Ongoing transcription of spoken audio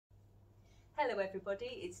Hello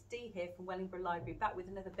everybody, it's Dee here from Wellingborough Library, back with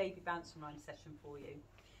another baby bounce and rhyme session for you.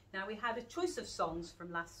 Now we had a choice of songs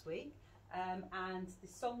from last week and the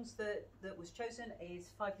songs that was chosen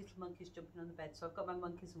is Five Little Monkeys Jumping on the Bed. So I've got my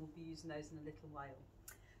monkeys and we'll be using those in a little while.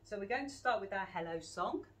 So we're going to start with our hello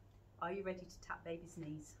song. Are you ready to tap baby's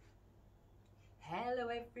knees? Hello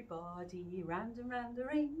everybody, round and round the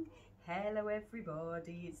ring. Hello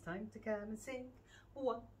everybody, it's time to come and sing.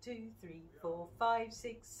 1, 2, 3, 4, 5,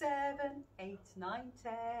 6, 7, 8, 9,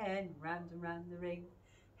 10, round and round the ring.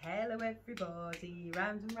 Hello everybody,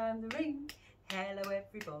 round and round the ring. Hello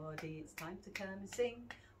everybody, it's time to come and sing.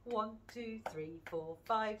 1, 2, 3, 4,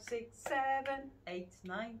 5, 6, 7, 8,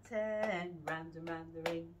 9, 10, round and round the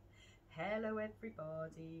ring. Hello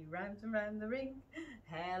everybody, round and round the ring.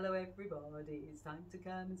 Hello everybody, it's time to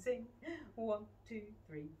come and sing. 1, 2,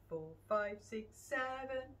 3, 4, 5, 6, 7,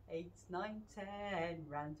 8, 9, 10,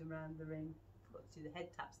 round and round the ring. Forgot to do the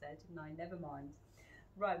head taps there, didn't I? Never mind.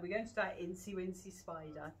 Right, we're going to start Incy Wincy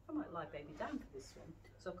Spider. I might lie baby down for this one.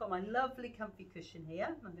 So I've got my lovely comfy cushion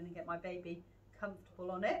here. I'm going to get my baby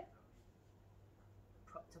comfortable on it.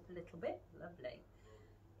 Propped up a little bit, lovely.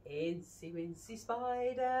 Incy Wincy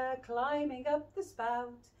Spider climbing up the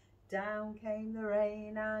spout. Down came the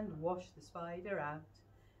rain and washed the spider out.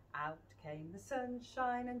 Out came the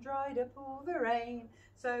sunshine and dried up all the rain.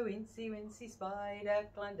 So Incy Wincy Spider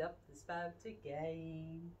climbed up the spout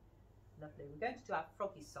again. Lovely. We're going to do our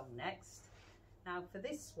froggy song next. Now for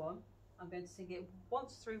this one, I'm going to sing it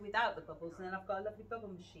once through without the bubbles, and then I've got a lovely bubble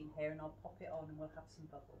machine here and I'll pop it on and we'll have some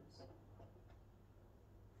bubbles.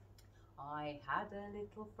 I had a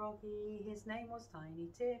little froggy, his name was Tiny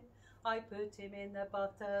Tim. I put him in the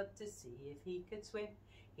bathtub to see if he could swim.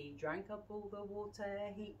 He drank up all the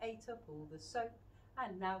water, he ate up all the soap,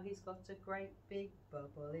 and now he's got a great big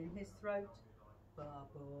bubble in his throat.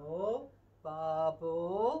 Bubble,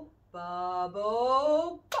 bubble,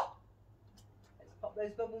 bubble, pop! Let's pop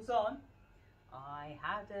those bubbles on. I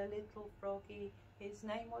had a little froggy, his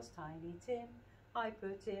name was Tiny Tim. I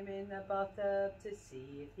put him in the bathtub to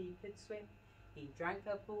see if he could swim. He drank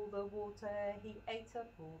up all the water, he ate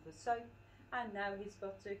up all the soap, and now he's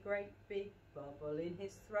got a great big bubble in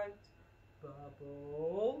his throat.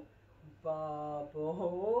 Bubble,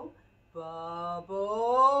 bubble,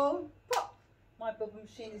 bubble, pop! My bubble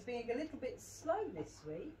machine is being a little bit slow this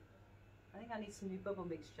week. I think I need some new bubble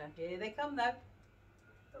mixture. Here they come though.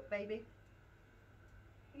 Look baby,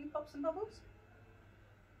 can you pop some bubbles?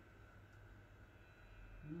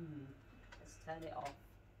 Let's turn it off.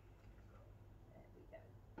 There we go.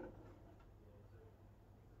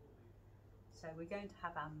 So we're going to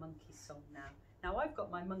have our monkey song now. Now I've got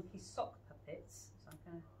my monkey sock puppets, so I'm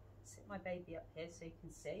going to sit my baby up here so you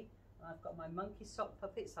can see. I've got my monkey sock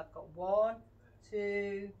puppets. I've got 1,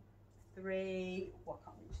 2, 3. Well, I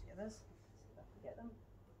can't reach the others. Let's see if I can get them.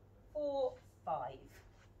 4, 5.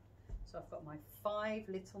 So I've got my 5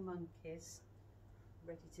 little monkeys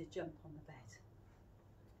ready to jump on the bed.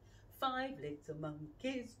 5 little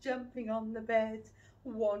monkeys jumping on the bed.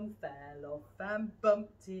 One fell off and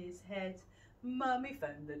bumped his head. Mummy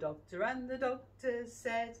phoned the doctor and the doctor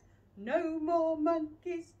said, no more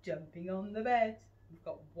monkeys jumping on the bed. We've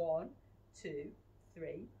got 1, 2,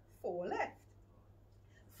 3, 4 left.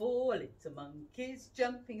 4 little monkeys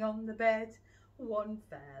jumping on the bed. One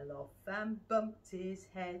fell off and bumped his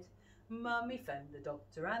head. Mummy phoned the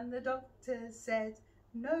doctor and the doctor said,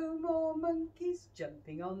 no more monkeys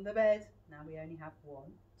jumping on the bed. Now we only have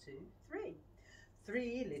 1, 2, 3.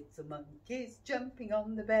 3 little monkeys jumping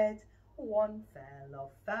on the bed. One fell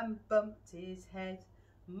off and bumped his head.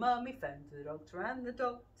 Mummy phoned the doctor and the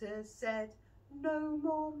doctor said, no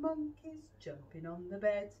more monkeys jumping on the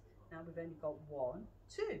bed. Now we've only got 1,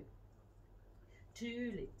 2.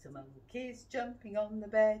 2 little monkeys jumping on the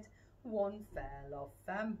bed. One fell off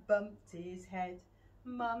and bumped his head.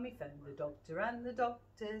 Mummy phoned the doctor and the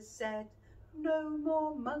doctor said, no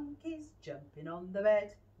more monkeys jumping on the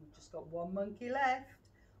bed. We've just got 1 monkey left.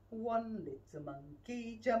 1 little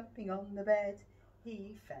monkey jumping on the bed.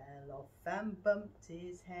 He fell off and bumped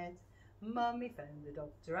his head. Mummy phoned the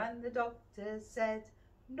doctor and the doctor said,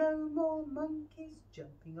 no more monkeys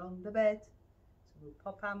jumping on the bed. So we'll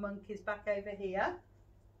pop our monkeys back over here.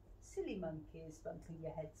 Silly monkeys bumping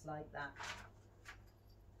your heads like that.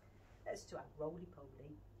 Let's do our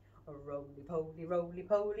roly-poly. Roly-poly,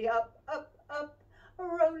 roly-poly, up, up, up.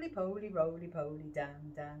 Roly-poly, roly-poly,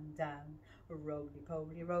 down, down, down.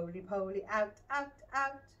 Roly-poly, roly-poly, out, out,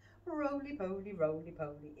 out. Roly-poly,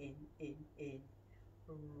 roly-poly, in, in.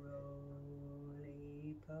 Roly-poly,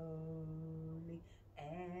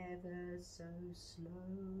 ever so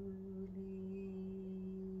slowly.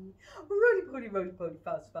 Roly-poly, roly-poly,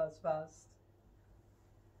 fast, fast, fast.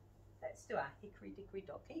 Let's do our hickory dickory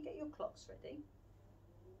dock. Can you get your clocks ready?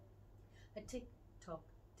 A tick tock,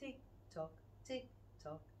 tick tock, tick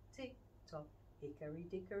tock, tick tock, hickory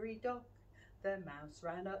dickory dock. The mouse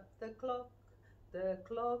ran up the clock. The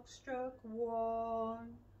clock struck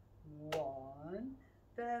 1, 1.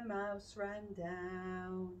 The mouse ran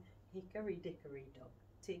down. Hickory dickory dock,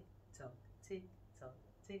 tick tock, tick tock,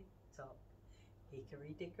 tick tock.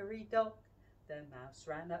 Hickory dickory dock. The mouse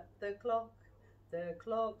ran up the clock. The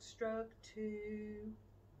clock struck 2,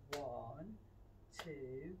 1,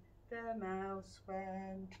 2. The mouse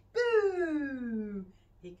went boo!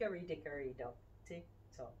 Hickory dickory dock, tick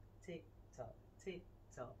tock, tick tock, tick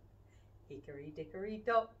tock. Hickory dickory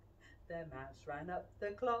dock. The mouse ran up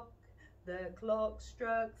the clock. The clock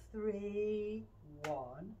struck 3,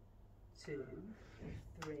 1, 2,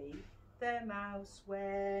 3. The mouse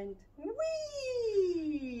went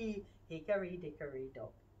wee! Hickory dickory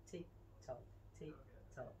dock, tick tock, tick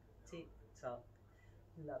tock, tick tock.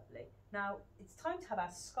 Lovely. Now it's time to have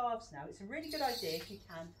our scarves now. It's a really good idea if you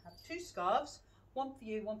can have 2 scarves, one for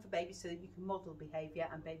you, one for baby, so that you can model behaviour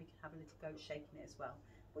and baby can have a little go at shaking it as well.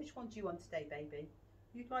 Which one do you want today, baby?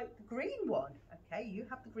 You'd like the green one. Okay, you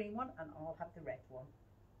have the green one and I'll have the red one.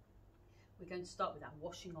 We're going to start with our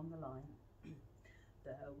washing on the line.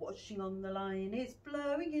 The washing on the line is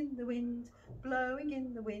blowing in the wind, blowing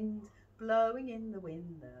in the wind, blowing in the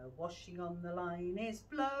wind. The washing on the line is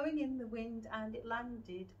blowing in the wind and it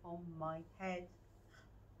landed on my head.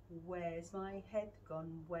 Where's my head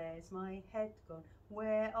gone? Where's my head gone?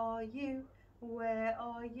 Where are you? Where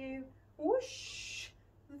are you? Whoosh!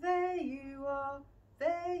 There you are,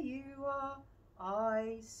 there you are,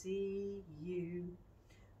 I see you.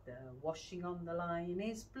 The washing on the line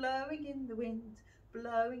is blowing in the wind,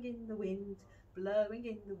 blowing in the wind, blowing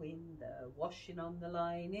in the wind. The washing on the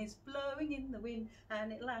line is blowing in the wind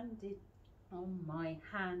and it landed on my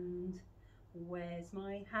hand. Where's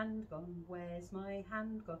my hand gone? Where's my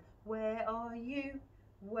hand gone? Where are you?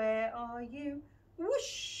 Where are you?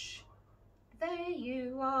 Whoosh! There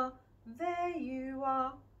you are, there you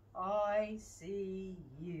are, I see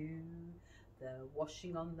you. The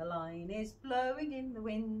washing on the line is blowing in the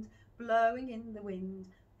wind, blowing in the wind,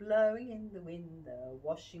 blowing in the wind. The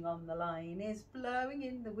washing on the line is blowing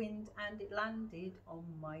in the wind and it landed on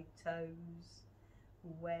my toes.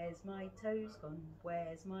 Where's my toes gone?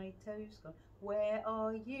 Where's my toes gone? Where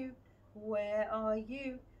are you? Where are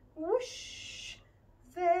you? Whoosh!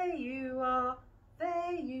 There you are,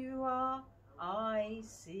 there you are, I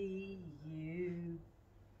see you.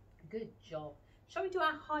 Good job. Shall we do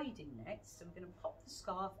our hiding next? So we're going to pop the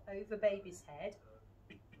scarf over baby's head.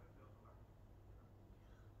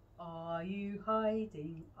 Are you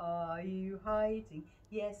hiding? Are you hiding?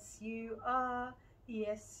 Yes, you are.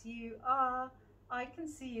 Yes, you are. I can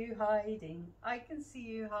see you hiding. I can see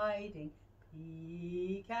you hiding.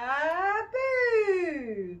 Peek-a-boo!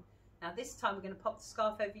 Now this time we're going to pop the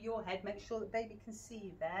scarf over your head. Make sure that baby can see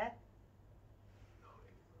you there.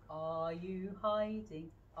 Are you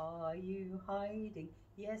hiding? Are you hiding?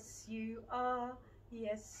 Yes, you are.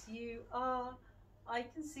 Yes, you are. I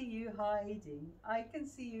can see you hiding. I can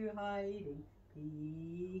see you hiding.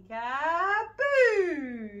 Peek-a-boo!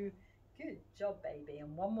 Good job, baby.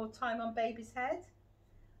 And one more time on baby's head.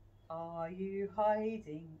 Are you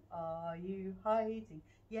hiding? Are you hiding?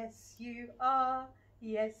 Yes, you are.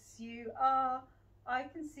 Yes, you are. I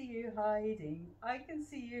can see you hiding. I can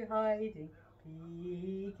see you hiding.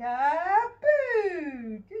 Peek-a-boo!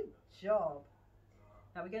 Good job.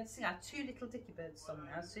 Now we're going to sing our Two Little Dicky Birds song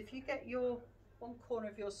now. So if you get your one corner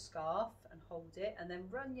of your scarf and hold it, and then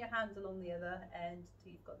run your hand along the other end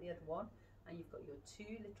till you've got the other one, and you've got your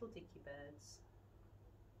two little dicky birds.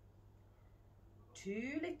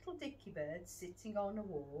 Two little dicky birds sitting on a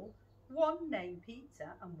wall, one named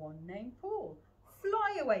Peter and one named Paul.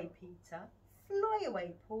 Fly away, Peter, fly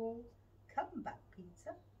away, Paul. Come back,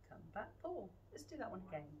 Peter, come back, Paul. Let's do that one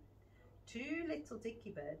again. Two little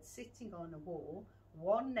dicky birds sitting on a wall,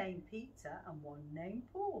 one named Peter and one named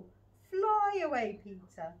Paul. Fly away,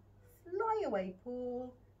 Peter, fly away,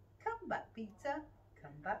 Paul. Come back, Peter,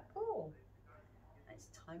 come back, Paul. And it's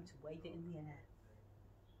time to wave it in the air.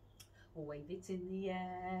 Wave it in the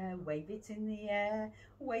air, wave it in the air.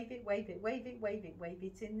 Wave it, wave it, wave it, wave it, wave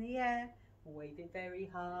it in the air. Wave it very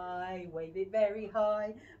high, wave it very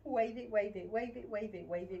high. Wave it, wave it, wave it, wave it,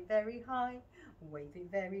 wave it very high. Wave it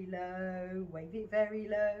very low, wave it very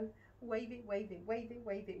low. Wave it, wave it, wave it,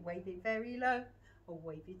 wave it, wave it very low.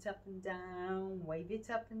 Wave it up and down, wave it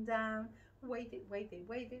up and down. Wave it, wave it,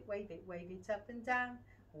 wave it, wave it, wave it up and down.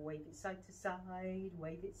 Wave it side to side,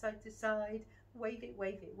 wave it side to side. Wave it,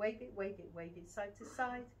 wave it, wave it, wave it, wave it side to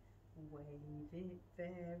side. Wave it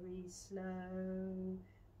very slow.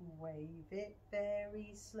 Wave it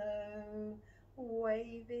very slow.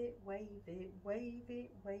 Wave it, wave it, wave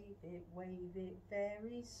it, wave it, wave it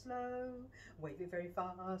very slow. Wave it very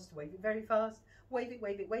fast, wave it very fast. Wave it,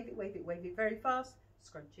 wave it, wave it, wave it, wave it very fast.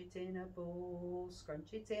 Scrunch it in a ball,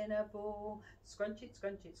 scrunch it in a ball. Scrunch it,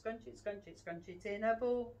 scrunch it, scrunch it, scrunch it, scrunch it in a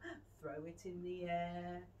ball. Throw it in the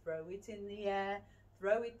air, throw it in the air.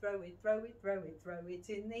 Throw it, throw it, throw it, throw it, throw it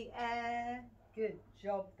in the air. Good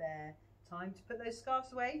job there. Time to put those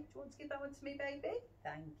scarves away. Do you want to give that one to me, baby?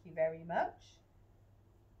 Thank you very much.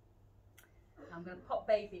 I'm going to pop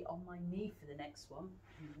baby on my knee for the next one.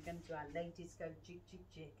 We're going to do our ladies go jig, jig,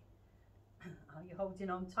 jig. Are you holding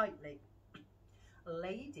on tightly?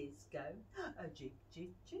 Ladies go a jig,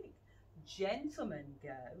 jig, jig. Gentlemen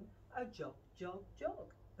go a jog, jog,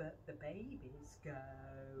 jog. But the babies go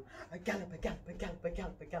a gallop, a gallop, a gallop, a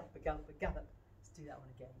gallop, a gallop, a gallop, a gallop. Let's do that one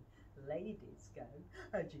again. Ladies go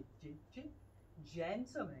a jig, jig, jig.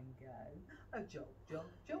 Gentlemen go a jog, jog,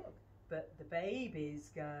 jog. But the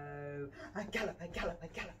babies go a gallop, a gallop, a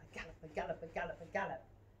gallop, a gallop, a gallop, a gallop, a gallop.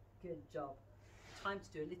 Good job. Time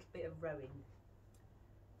to do a little bit of rowing.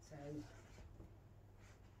 So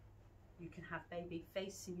you can have baby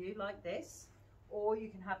facing you like this, or you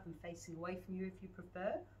can have them facing away from you if you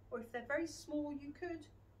prefer, or if they're very small you could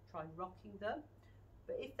try rocking them.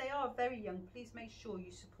 But if they are very young, please make sure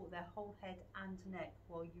you support their whole head and neck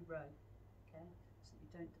while you row, okay, so that you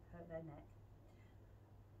don't hurt their neck.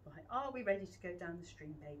 Right, are we ready to go down the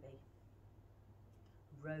stream, baby?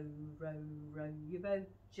 Row, row, row your boat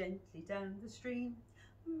gently down the stream.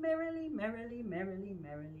 Merrily, merrily, merrily,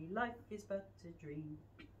 merrily, life is but a dream.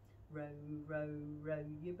 Row, row, row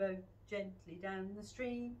your boat gently down the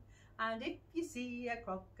stream. And if you see a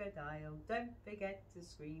crocodile, don't forget to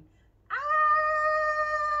scream.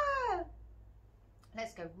 Ah!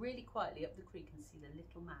 Let's go really quietly up the creek and see the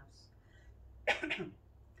little mouse.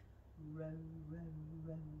 Row, row,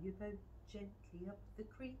 row your boat gently up the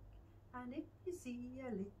creek. And if you see a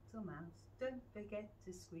little mouse, don't forget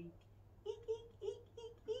to squeak. Eek, eek, eek,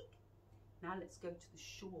 eek, eek. Now let's go to the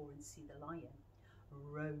shore and see the lion.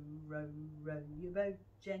 Row, row, row your boat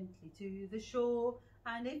gently to the shore.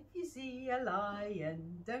 And if you see a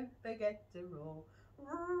lion, don't forget to roar.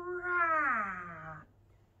 Roar!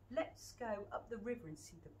 Let's go up the river and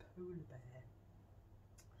see the polar bear.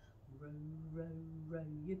 Row, row, row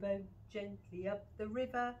your boat gently up the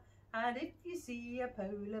river. And if you see a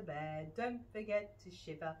polar bear, don't forget to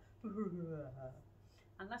shiver.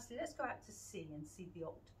 And lastly, let's go out to sea and see the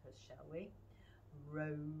octopus, shall we?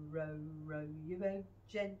 Row, row, row your boat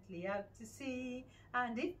gently out to sea.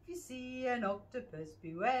 And if you see an octopus,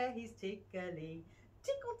 beware he's tickly.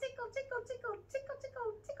 Tickle, tickle, tickle, tickle, tickle,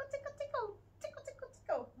 tickle, tickle, tickle, tickle, tickle, tickle,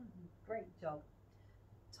 tickle. Great job.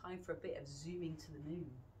 Time for a bit of zooming to the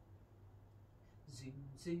moon. Zoom,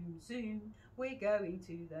 zoom, zoom, we're going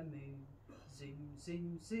to the moon. Zoom,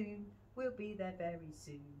 zoom, zoom, we'll be there very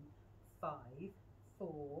soon. 5,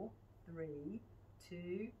 4, 3,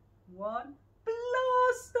 2, 1,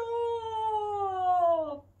 blast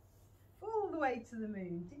off! All the way to the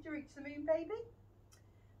moon. Did you reach the moon, baby?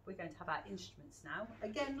 We're going to have our instruments now.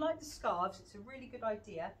 Again, like the scarves, it's a really good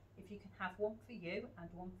idea if you can have one for you and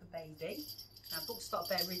one for baby. Now, Bookstop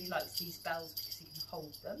Bear really likes these bells because he can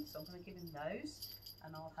hold them, so I'm going to give him those,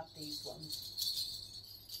 and I'll have these ones.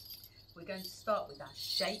 We're going to start with our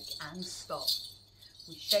shake and stop.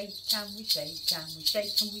 We shake and we shake and we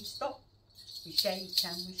shake and we stop. We shake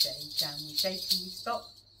and we shake and we shake and we stop.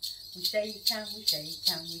 We shake and we shake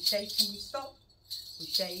and we shake and we stop. We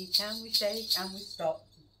shake and we shake and we stop.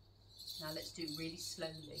 Now let's do it really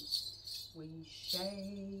slowly. We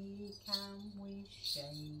shake and we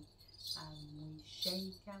shake and we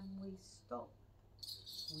shake and we stop.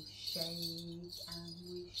 We shake and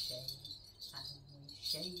we shake and we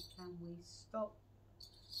shake and we stop.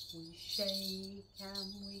 We shake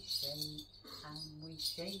and we shake and we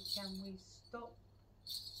shake and we stop.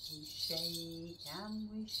 We shake and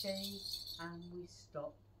we shake and we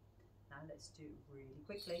stop. Now let's do it really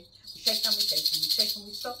quickly. We shake and we shake and we shake and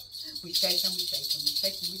we stop. We shake and we shake and we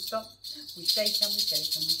shake and we stop. We shake and we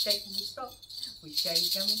shake and we shake and we stop. We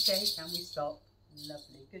shake and we shake and we stop.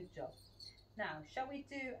 Lovely, good job. Now, shall we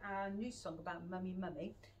do our new song about Mummy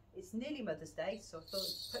Mummy? It's nearly Mother's Day, so I thought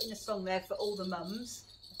I'd put in a song there for all the mums.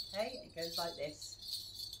 Okay, it goes like this.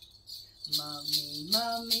 Mummy,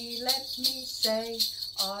 Mummy, let me say,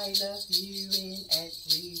 I love you in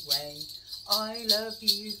every way. I love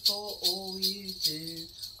you for all you do.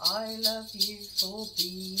 I love you for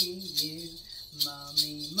being you.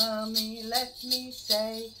 Mummy, Mummy, let me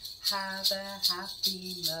say, have a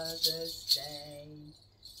happy Mother's Day.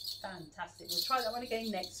 Fantastic. We'll try that one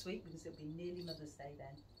again next week because it'll be nearly Mother's Day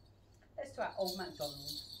then. Let's do our Old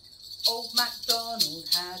MacDonald. Old MacDonald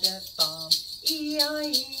had a farm,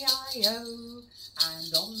 E-I-E-I-O,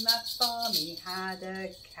 and on that farm he had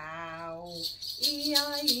a cow,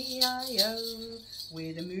 E-I-E-I-O,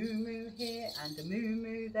 with a moo-moo here and a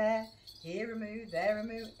moo-moo there, here a moo, there a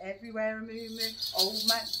moo, everywhere a moo-moo. Old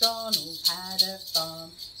MacDonald had a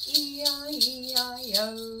farm,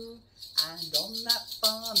 E-I-E-I-O, and on that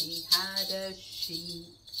farm he had a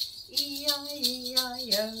sheep,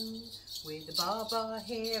 E-I-E-I-O, with a bar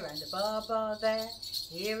here and a bar there,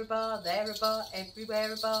 here a bar, there a bar,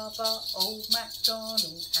 everywhere a bar. Old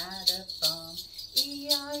MacDonald had a farm,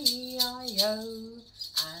 E-I-E-I-O,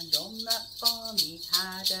 and on that farm he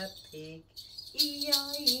had a pig,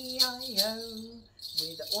 E-I-E-I-O,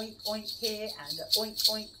 with a oink oink here and a oink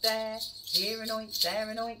oink there, here an oink, there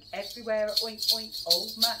an oink, everywhere a oink oink.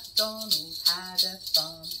 Old MacDonald had a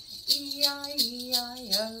farm,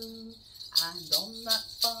 E-I-E-I-O, and on that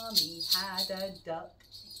farm he had a duck,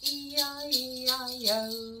 E-I-E-I-O,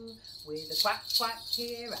 with a quack quack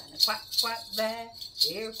here and a quack quack there,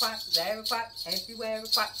 here a quack, there a quack, everywhere a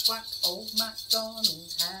quack quack. Old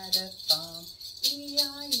MacDonald had a farm,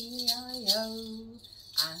 E-I-E-I-O,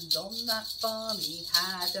 and on that farm he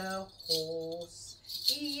had a horse,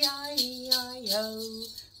 E-I-E-I-O,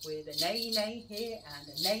 with a neigh-neigh here and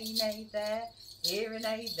a neigh-neigh there, here a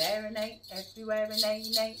neigh, there a neigh, everywhere a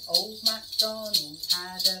neigh-neigh. Old MacDonald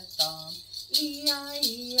had a farm,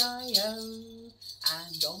 E-I-E-I-O,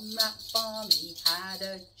 and on that farm he had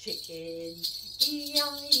a chicken,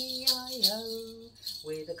 E-I-E-I-O,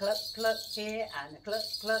 with a cluck cluck here and a cluck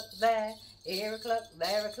cluck there, here a cluck,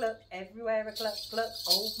 there a cluck, everywhere a cluck cluck.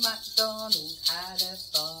 Old MacDonald had a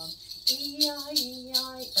farm,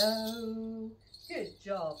 E-I-E-I-O. Good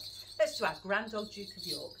job. Let's do our Grand Old Duke of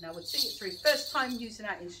York. Now we'll sing it through. First time using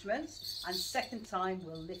our instruments, and second time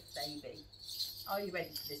we'll lift baby. Are you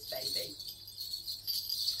ready for this, baby?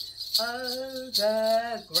 Oh,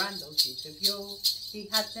 the Grand Old Duke of York, he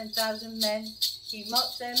had 10,000 men. He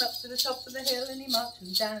marched them up to the top of the hill and he marched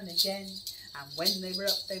them down again. And when they were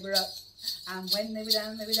up, they were up. And when they were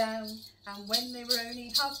down, they were down. And when they were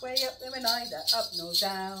only halfway up, they were neither up nor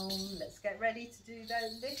down. Let's get ready to do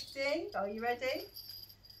the lifting. Are you ready?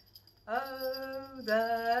 Oh,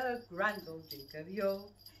 the Grand Old Duke of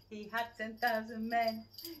York, he had 10,000 men.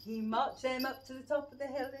 He marched them up to the top of the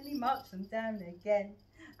hill and he marched them down again.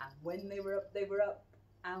 And when they were up, they were up.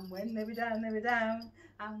 And when they were down, they were down.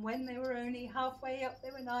 And when they were only halfway up,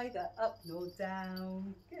 they were neither up nor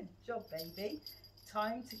down. Good job, baby.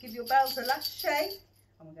 Time to give your bells a last shake.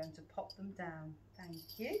 And we're going to pop them down. Thank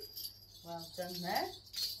you. Well done there.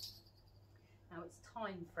 Now it's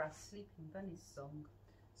time for our Sleeping Bunnies song.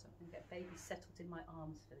 So I'm going to get baby settled in my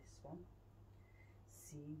arms for this one.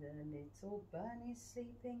 See the little bunnies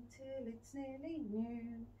sleeping till it's nearly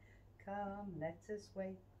noon. Come, let us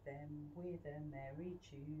wake them with a merry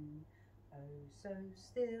tune. Oh, so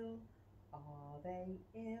still are they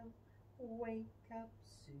ill? Wake up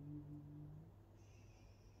soon.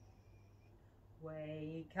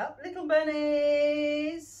 Wake up, little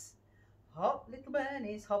bunnies. Hop, little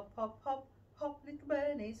bunnies, hop, hop, hop. Hop, little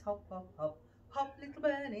bunnies, hop, hop, hop. Hop, little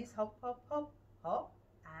bunnies, hop, hop, hop. Hop,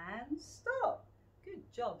 and stop.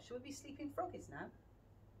 Good job. Shall we be sleeping froggies now?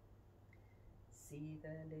 See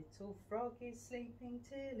the little froggies sleeping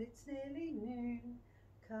till it's nearly noon.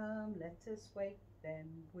 Come, let us wake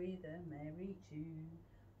them with a merry tune.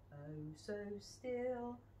 Oh, so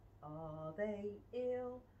still are they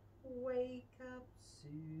ill? Wake up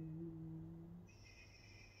soon.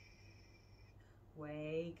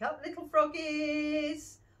 Wake up, little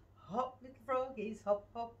froggies. Hop, little froggies, hop,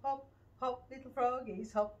 hop, hop. Hop, little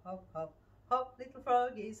froggies, hop, hop, hop. Hop, little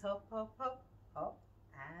froggies, hop, hop, hop. Hop,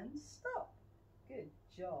 and stop. Good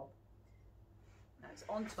job. Now it's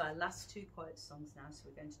on to our last two quiet songs now, so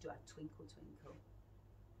we're going to do our Twinkle Twinkle.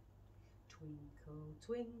 Twinkle,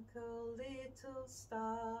 twinkle, little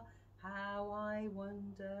star, how I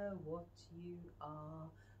wonder what you are.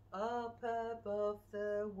 Up above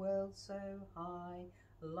the world so high,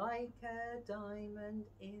 like a diamond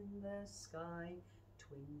in the sky.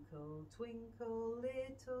 Twinkle, twinkle,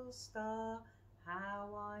 little star,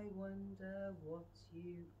 how I wonder what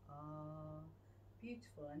you are.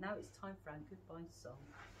 Beautiful. And now it's time for our goodbye song.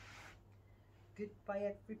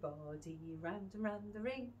 Goodbye everybody, round and round the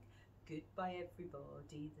ring. Goodbye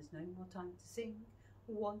everybody, there's no more time to sing.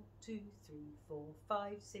 1, 2, 3, 4,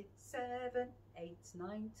 5, 6, 7, 8,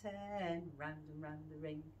 9, 10, round and round the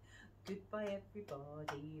ring. Goodbye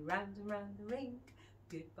everybody, round and round the ring.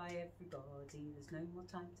 Goodbye everybody, there's no more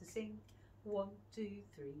time to sing. 1, 2,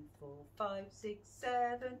 3, 4, 5, 6,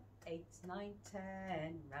 7, 8, 9, 10.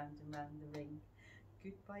 Round and round the ring.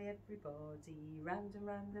 Goodbye everybody, round and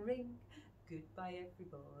round the ring. Goodbye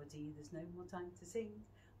everybody, there's no more time to sing.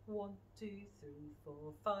 1, 2, 3, 4,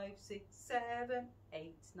 5, 6, 7,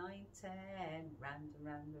 8, 9, 10. Round and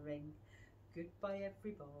round the ring. Goodbye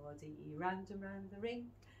everybody, round and round the ring.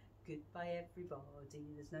 Goodbye everybody,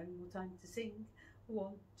 there's no more time to sing.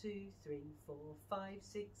 1, 2, 3, 4, 5,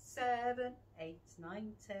 6, 7, 8,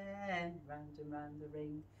 9, 10. Round and round the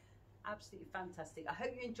ring. Absolutely fantastic. I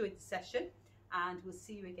hope you enjoyed the session, and we'll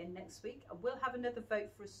see you again next week. And we'll have another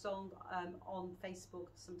vote for a song on Facebook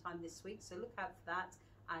sometime this week, so look out for that,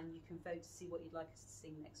 and you can vote to see what you'd like us to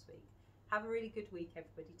sing next week. Have a really good week,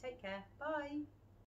 everybody. Take care. Bye.